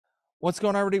What's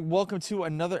going on, everybody? Welcome to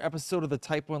another episode of the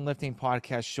Type 1 Lifting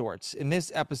Podcast Shorts. In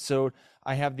this episode,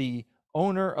 I have the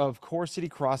owner of Core City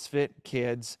CrossFit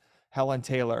Kids, Helen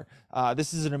Taylor.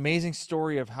 This is an amazing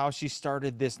story of how she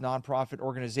started this nonprofit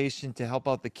organization to help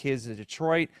out the kids in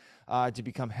Detroit to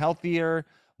become healthier,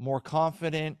 more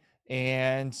confident,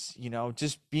 and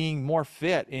just being more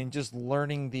fit and just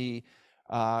learning the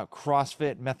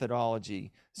CrossFit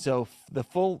methodology. So the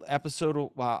full episode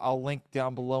I'll link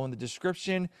down below in the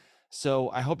description. So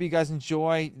I hope you guys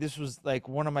enjoy. This was like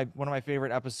one of my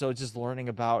favorite episodes, just learning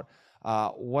about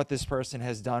what this person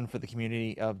has done for the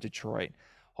community of Detroit.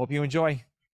 Hope you enjoy.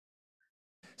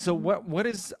 So what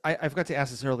is I forgot to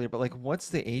ask this earlier, but like what's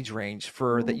the age range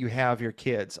for that you have your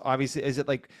kids? Obviously, is it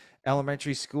like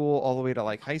elementary school all the way to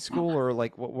like high school, or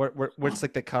like what's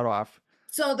like the cutoff?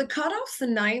 So the cutoff's the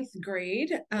ninth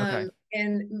grade, Okay.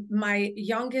 and my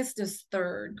youngest is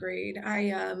third grade.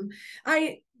 I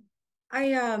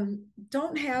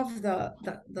don't have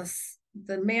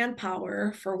the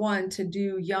manpower for one to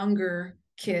do younger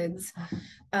kids,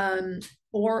 um,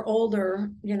 or older.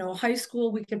 High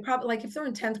school. We could probably, like, if they're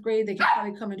in 10th grade, they could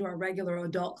probably come into our regular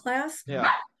adult class. Yeah.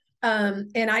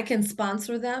 And I can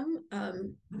sponsor them.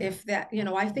 If that,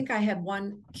 I think I had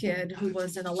one kid who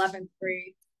was in 11th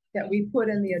grade that we put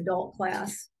in the adult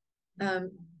class, um,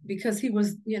 because he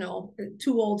was,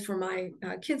 too old for my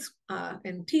kids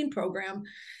and teen program.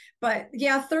 But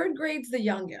yeah, third grade's the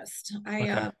youngest. Okay.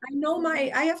 I know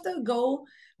I have to go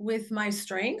with my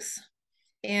strengths.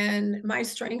 And my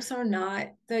strengths are not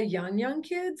the young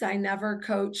kids. I never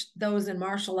coached those in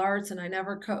martial arts, and I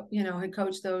never had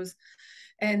coached those.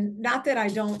 And not that I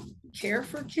don't care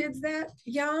for kids that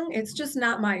young, it's just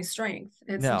not my strength.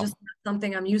 It's No. just not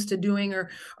something I'm used to doing,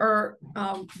 or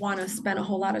want to spend a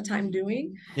whole lot of time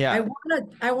doing. I Yeah.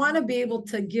 want to I want to be able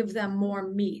to give them more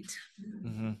meat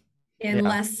Hmm. and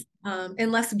Yeah.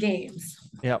 less games.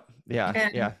 Yep. Yeah.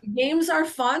 And Yeah. games are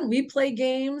fun. We play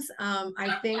games.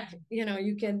 I think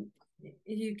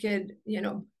you could,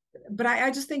 but I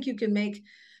just think you can make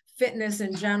fitness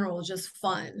in general just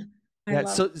fun. I Yeah.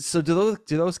 love. So do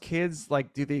those kids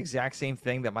like do the exact same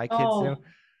thing that my kids do? Oh,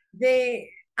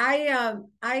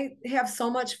 I have so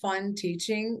much fun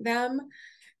teaching them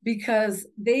because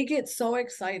they get so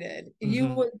excited. You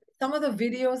Hmm. would Some of the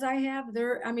videos I have,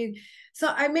 I mean,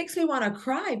 so it makes me want to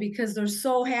cry because they're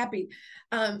so happy.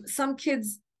 Some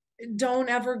kids don't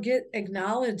ever get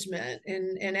acknowledgement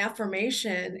and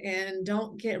affirmation, and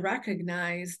don't get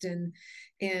recognized, and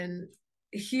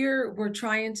here we're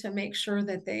trying to make sure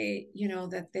that they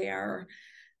are,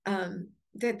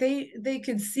 that they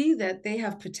could see that they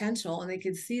have potential, and they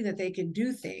could see that they can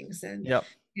do things, Yep.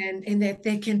 and that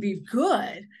they can be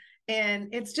good.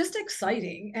 And it's just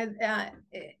exciting, and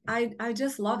I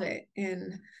just love it.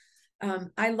 And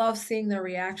I love seeing their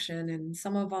reaction, and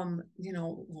some of them,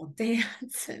 will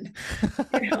dance, and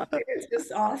it's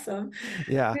just awesome.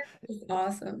 Yeah. It's just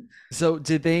awesome. So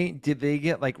did they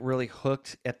get like really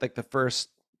hooked at like the first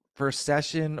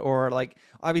session, or like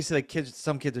obviously like kids,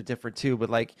 some kids are different too, but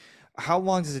like how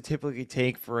long does it typically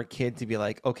take for a kid to be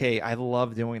like, okay, I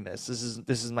love doing this. This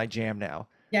is my jam now.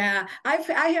 Yeah, I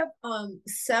have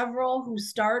several who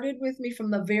started with me from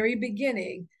the very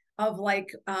beginning of,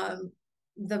 like,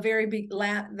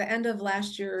 the end of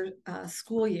last year,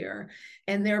 school year,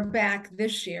 and they're back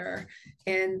this year,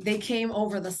 and they came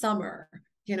over the summer.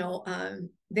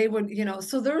 They would,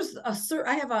 so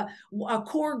I have a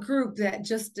core group that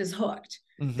just is hooked.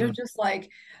 They're Hmm. just like,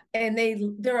 and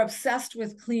they're obsessed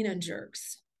with clean and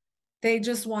jerks. They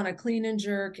just want to clean and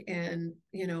jerk, and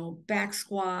back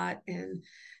squat, and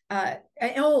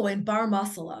bar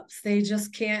muscle ups. They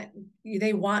just can't.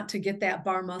 They want to get that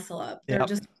bar muscle up. They're Yep.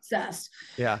 just obsessed.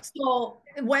 Yeah. So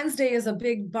Wednesday is a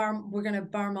big bar. We're going to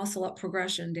bar muscle up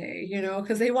progression day,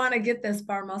 because they want to get this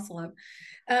bar muscle up.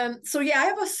 So yeah, I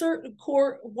have a certain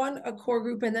a core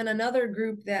group, and then another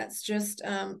group that's just,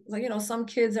 like, some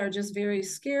kids are just very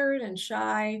scared and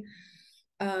shy.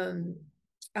 um,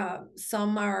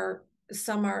 some are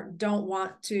don't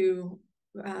want to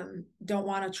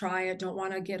try it, don't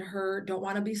want to get hurt, don't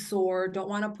want to be sore, don't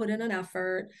want to put in an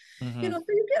effort. Hmm. So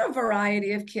you get a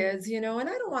variety of kids, and I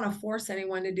don't want to force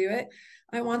anyone to do it.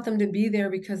 I want them to be there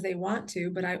because they want to,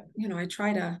 but I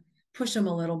try to push them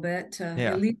a little bit to at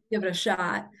Yeah. least give it a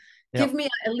shot. Give Yep. me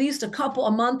at least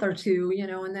a month or two,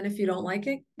 and then if you don't like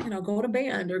it, go to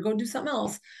band or go do something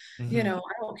else. Hmm. I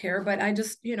don't care, but I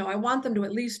just, I want them to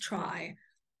at least try.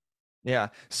 Yeah.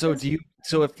 So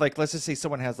if like let's just say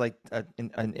someone has like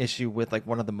an issue with like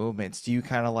one of the movements, do you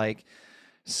kind of like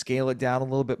scale it down a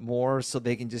little bit more so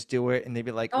they can just do it, and they'd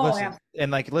be like, Oh, listen,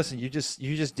 and like, listen, you just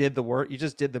did the work, you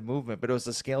just did the movement, but it was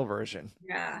the scale version.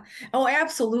 yeah. Oh,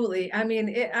 absolutely. I mean,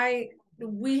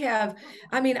 we have,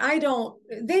 I mean,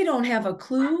 they don't have a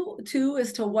clue too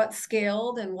as to what's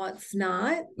scaled and what's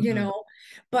not, Hmm.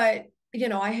 but,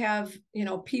 I have,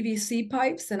 PVC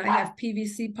pipes, and I have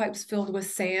PVC pipes filled with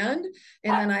sand.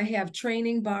 And then I have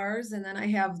training bars, and then I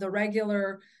have the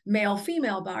regular male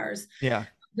female bars. Yeah.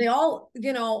 They all,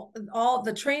 all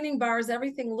the training bars,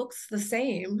 everything looks the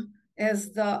same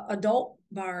as the adult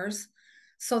bars.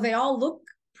 So they all look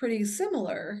pretty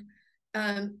similar.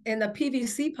 And the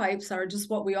PVC pipes are just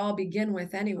what we all begin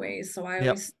with anyway. So I Yep.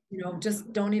 always,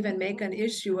 just don't even make an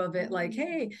issue of it. Like,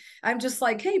 hey, I'm just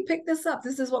like, hey, pick this up.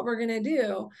 This is what we're gonna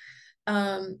do.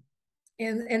 Um,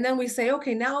 and then we say,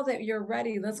 okay, now that you're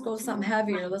ready, let's go something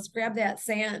heavier. Let's grab that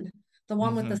sand, the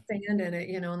one with Hmm. the sand in it,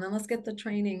 and then let's get the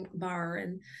training bar.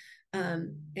 And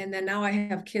then now I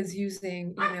have kids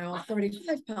using, a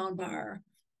 35-pound bar.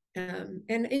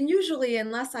 And usually,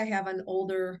 unless I have an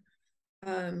older,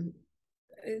 um,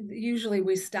 usually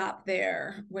we stop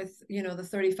there with, the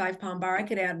 35-pound bar. I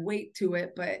could add weight to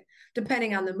it, but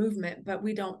depending on the movement, but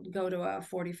we don't go to a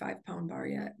 45-pound bar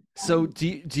yet. So do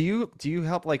you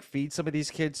help like feed some of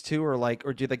these kids too, or like,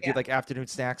 or do you like do Yeah. like afternoon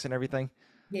snacks and everything?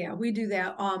 Yeah, we do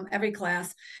that every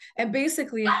class. And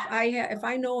basically if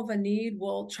I know of a need,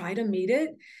 we'll try to meet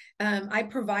it. I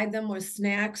provide them with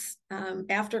snacks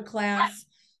after class.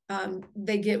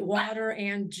 They get water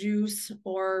and juice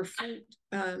or fruit.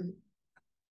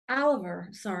 Oliver,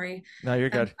 sorry. No, you're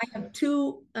good. I have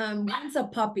two, one's a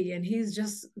puppy and he's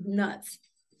just nuts.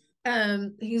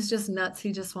 He's just nuts.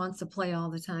 He just wants to play all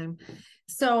the time.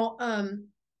 So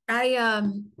I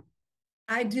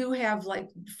I do have like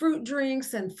fruit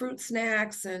drinks and fruit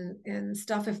snacks and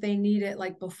stuff if they need it,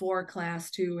 like before class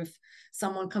too. If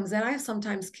someone comes in, I have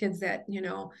sometimes kids that,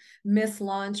 miss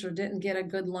lunch or didn't get a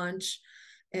good lunch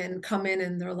and come in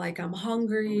and they're like, I'm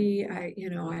hungry. I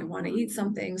want to eat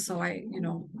something. So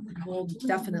we'll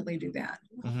definitely do that.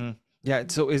 Hmm. Yeah.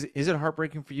 So is it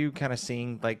heartbreaking for you kind of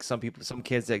seeing like some people, some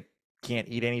kids that can't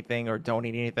eat anything or don't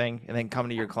eat anything and then come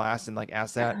to your class and like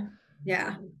ask that? Yeah,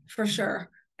 yeah, for sure.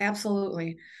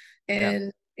 Absolutely. Yeah.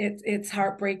 And it's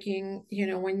heartbreaking,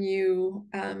 when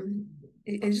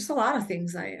it's just a lot of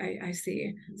things I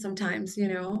see sometimes,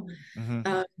 Hmm.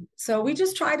 Um, so we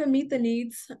just try to meet the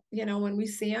needs, when we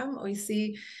see them.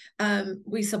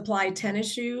 We supply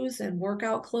tennis shoes and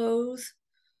workout clothes,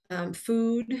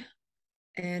 food,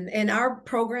 and our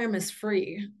program is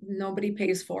free. Nobody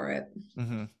pays for it,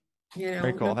 Hmm.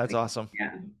 Very cool. That's nobody. awesome.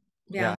 Yeah. Yeah. Yeah.